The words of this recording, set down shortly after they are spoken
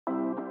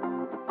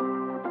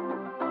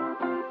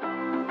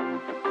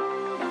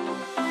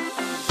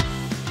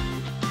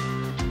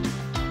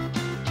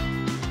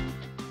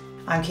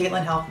I'm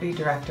Caitlin Halfrey,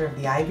 Director of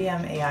the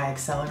IBM AI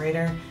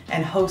Accelerator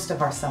and host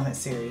of our Summit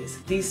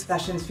Series. These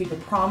sessions feature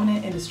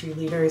prominent industry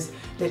leaders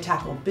that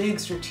tackle big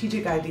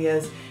strategic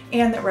ideas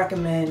and that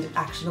recommend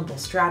actionable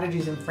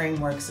strategies and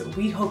frameworks that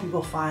we hope you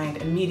will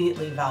find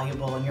immediately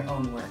valuable in your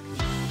own work.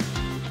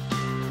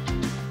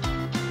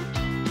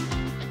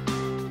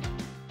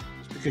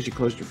 Just because you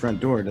closed your front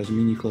door doesn't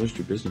mean you closed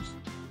your business.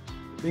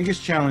 The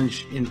biggest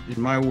challenge in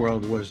my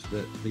world was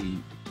the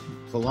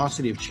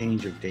velocity of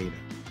change of data.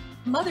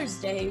 Mother's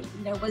Day,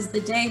 was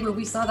the day where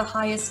we saw the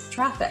highest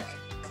traffic.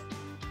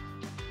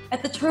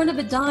 At the turn of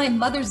a dime,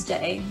 Mother's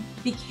Day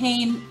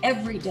became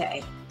every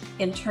day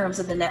in terms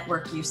of the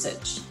network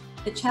usage.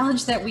 The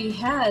challenge that we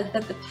had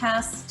that the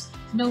past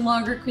no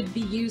longer could be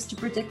used to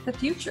predict the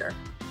future.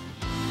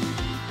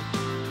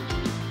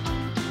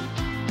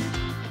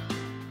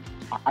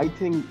 I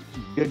think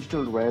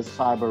digital risk,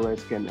 cyber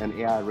risk, and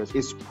AI risk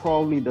is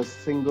probably the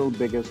single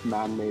biggest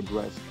man-made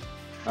risk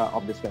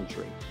of this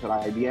century. At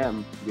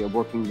IBM, we are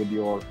working with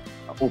your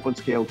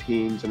OpenScale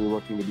teams and we're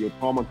working with your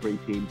Promontory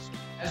teams.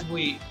 As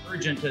we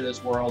urge into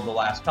this world the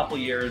last couple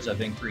of years of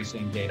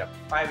increasing data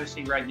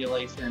privacy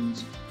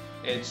regulations,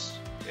 it's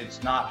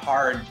not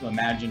hard to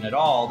imagine at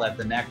all that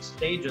the next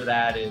stage of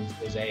that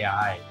is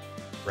AI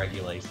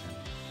regulation.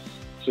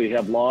 So you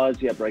have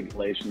laws, you have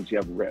regulations, you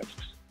have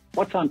risks.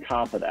 What's on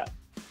top of that?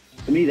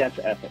 To me, that's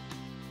ethics.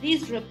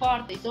 This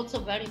report is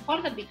also very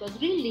important because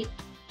really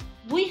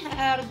we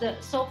heard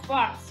so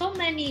far so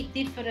many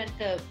different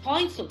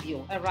points of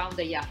view around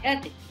AI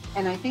ethics.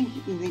 And I think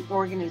the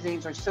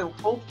organizations are so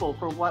hopeful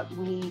for what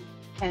we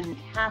can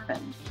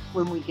happen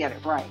when we get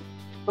it right.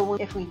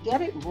 But if we get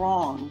it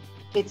wrong,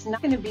 it's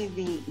not going to be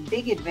the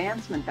big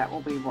advancement that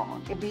will be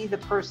wrong. It'll be the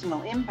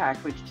personal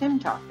impact, which Tim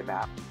talked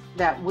about,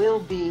 that will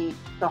be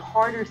the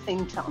harder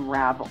thing to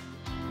unravel.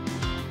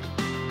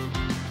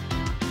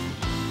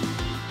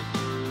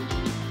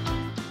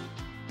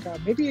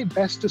 Maybe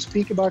best to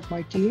speak about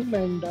my team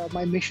and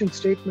my mission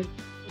statement.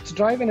 It's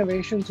drive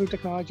innovation through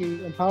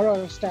technology, empower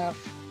our staff,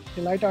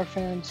 delight our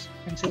fans,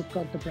 and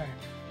safeguard the brand.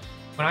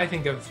 When I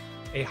think of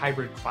a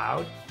hybrid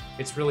cloud,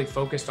 it's really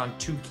focused on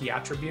two key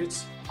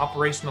attributes: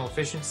 operational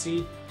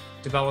efficiency,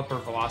 developer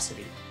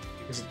velocity.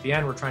 Because at the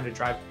end, we're trying to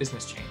drive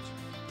business change.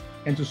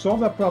 And to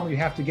solve that problem, you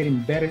have to get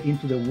embedded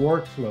into the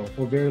workflow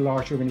of very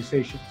large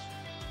organizations.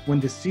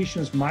 When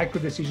decisions,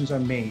 micro decisions are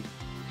made,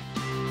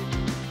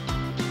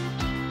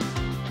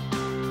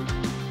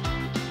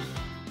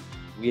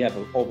 we have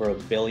over 1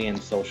 billion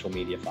social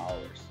media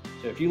followers.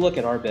 So if you look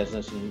at our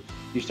business and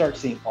you start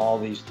seeing all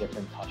these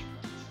different touch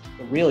points,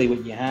 but really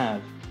what you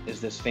have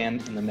is this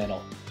fan in the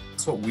middle.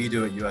 That's what we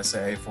do at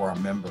USAA for our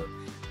member.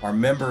 Our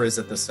member is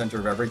at the center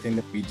of everything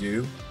that we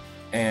do,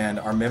 and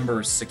our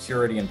members'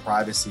 security and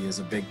privacy is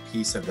a big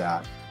piece of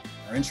that.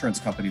 Our insurance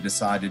company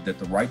decided that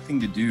the right thing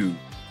to do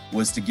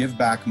was to give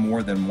back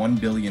more than $1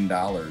 billion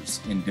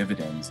in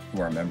dividends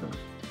to our members.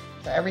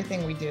 So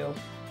everything we do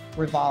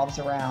revolves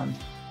around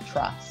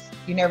trust.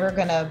 You're never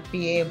going to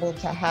be able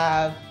to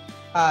have,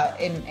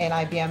 in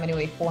IBM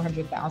anyway,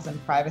 400,000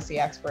 privacy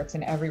experts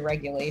in every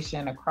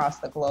regulation across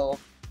the globe.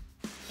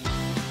 The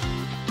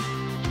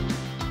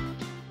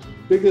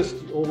biggest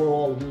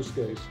overall use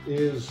case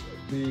is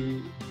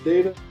the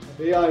data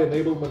AI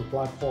enablement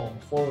platform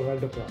for an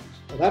enterprise.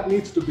 And that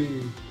needs to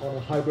be on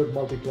a hybrid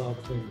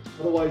multi-cloud thing.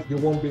 Otherwise, you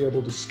won't be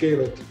able to scale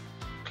it.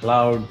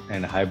 Cloud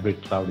and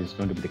hybrid cloud is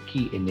going to be the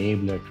key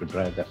enabler to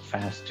drive the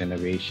fast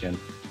generation,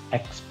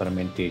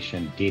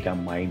 experimentation, data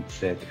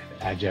mindset,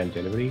 and agile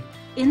delivery.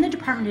 In the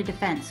Department of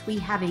Defense, we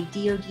have a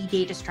DoD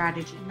data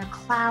strategy, and the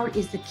cloud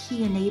is the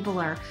key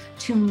enabler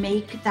to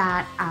make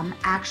that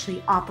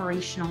actually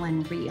operational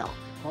and real.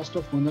 Cost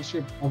of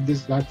ownership of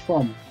this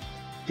platform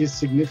is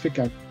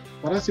significant.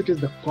 For us, it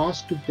is the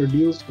cost to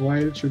produce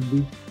oil should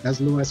be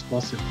as low as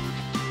possible.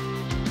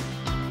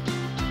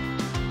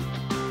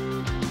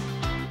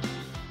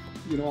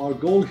 Our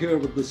goal here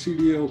with the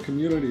CDO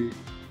community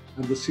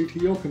and the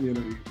CTO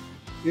community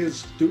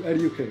is to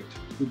educate,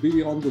 to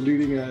be on the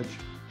leading edge.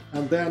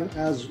 And then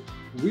as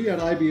we at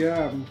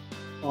IBM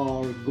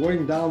are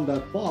going down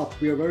that path,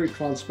 we are very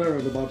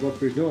transparent about what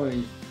we're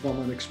doing from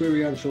an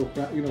experiential,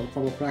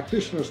 from a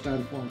practitioner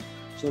standpoint,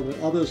 so that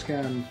others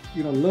can,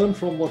 learn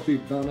from what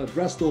we've done,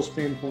 address those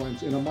pain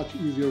points in a much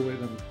easier way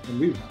than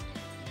we've had.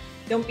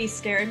 Don't be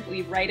scared.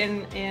 We write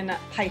in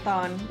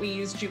Python. We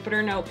use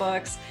Jupyter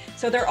notebooks.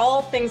 So they're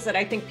all things that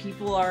I think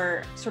people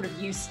are sort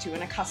of used to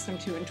and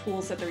accustomed to, and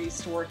tools that they're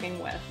used to working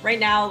with.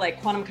 Right now,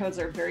 quantum codes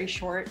are very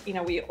short.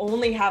 We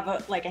only have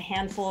a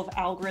handful of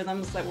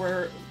algorithms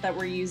that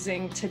we're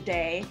using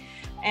today.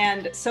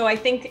 And so I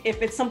think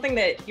if it's something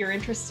that you're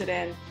interested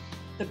in,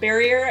 the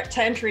barrier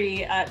to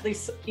entry, at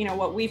least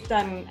what we've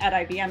done at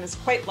IBM, is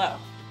quite low.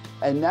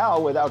 And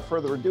now, without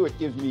further ado, it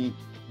gives me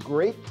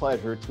great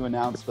pleasure to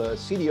announce the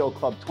CDO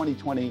Club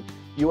 2020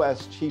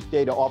 U.S. Chief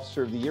Data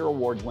Officer of the Year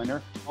Award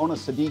winner, Ona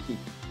Siddiqui.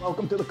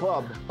 Welcome to the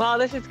club. Well,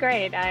 this is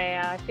great.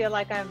 I feel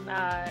like I'm,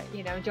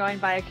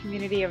 joined by a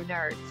community of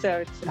nerds,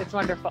 so it's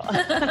wonderful.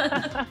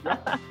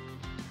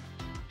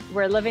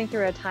 We're living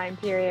through a time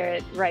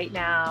period right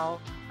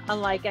now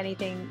unlike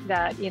anything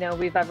that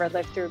we've ever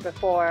lived through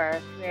before,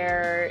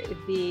 where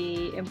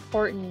the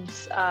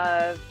importance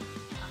of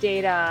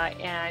data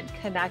and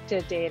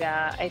connected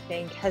data, I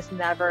think, has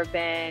never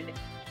been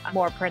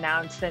more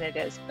pronounced than it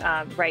is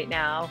right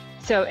now.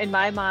 So in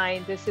my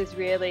mind, this is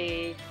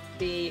really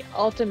the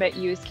ultimate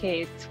use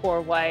case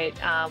for what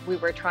we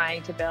were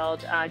trying to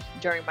build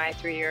during my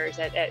 3 years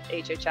at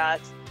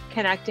HHS.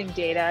 Connecting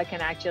data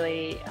can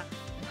actually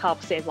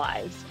help save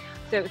lives.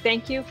 So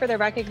thank you for the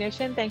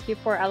recognition. Thank you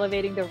for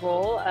elevating the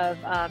role of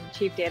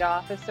Chief Data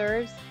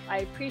Officers. I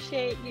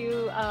appreciate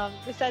you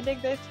sending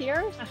this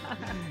here.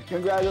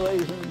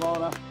 Congratulations,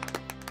 Mona.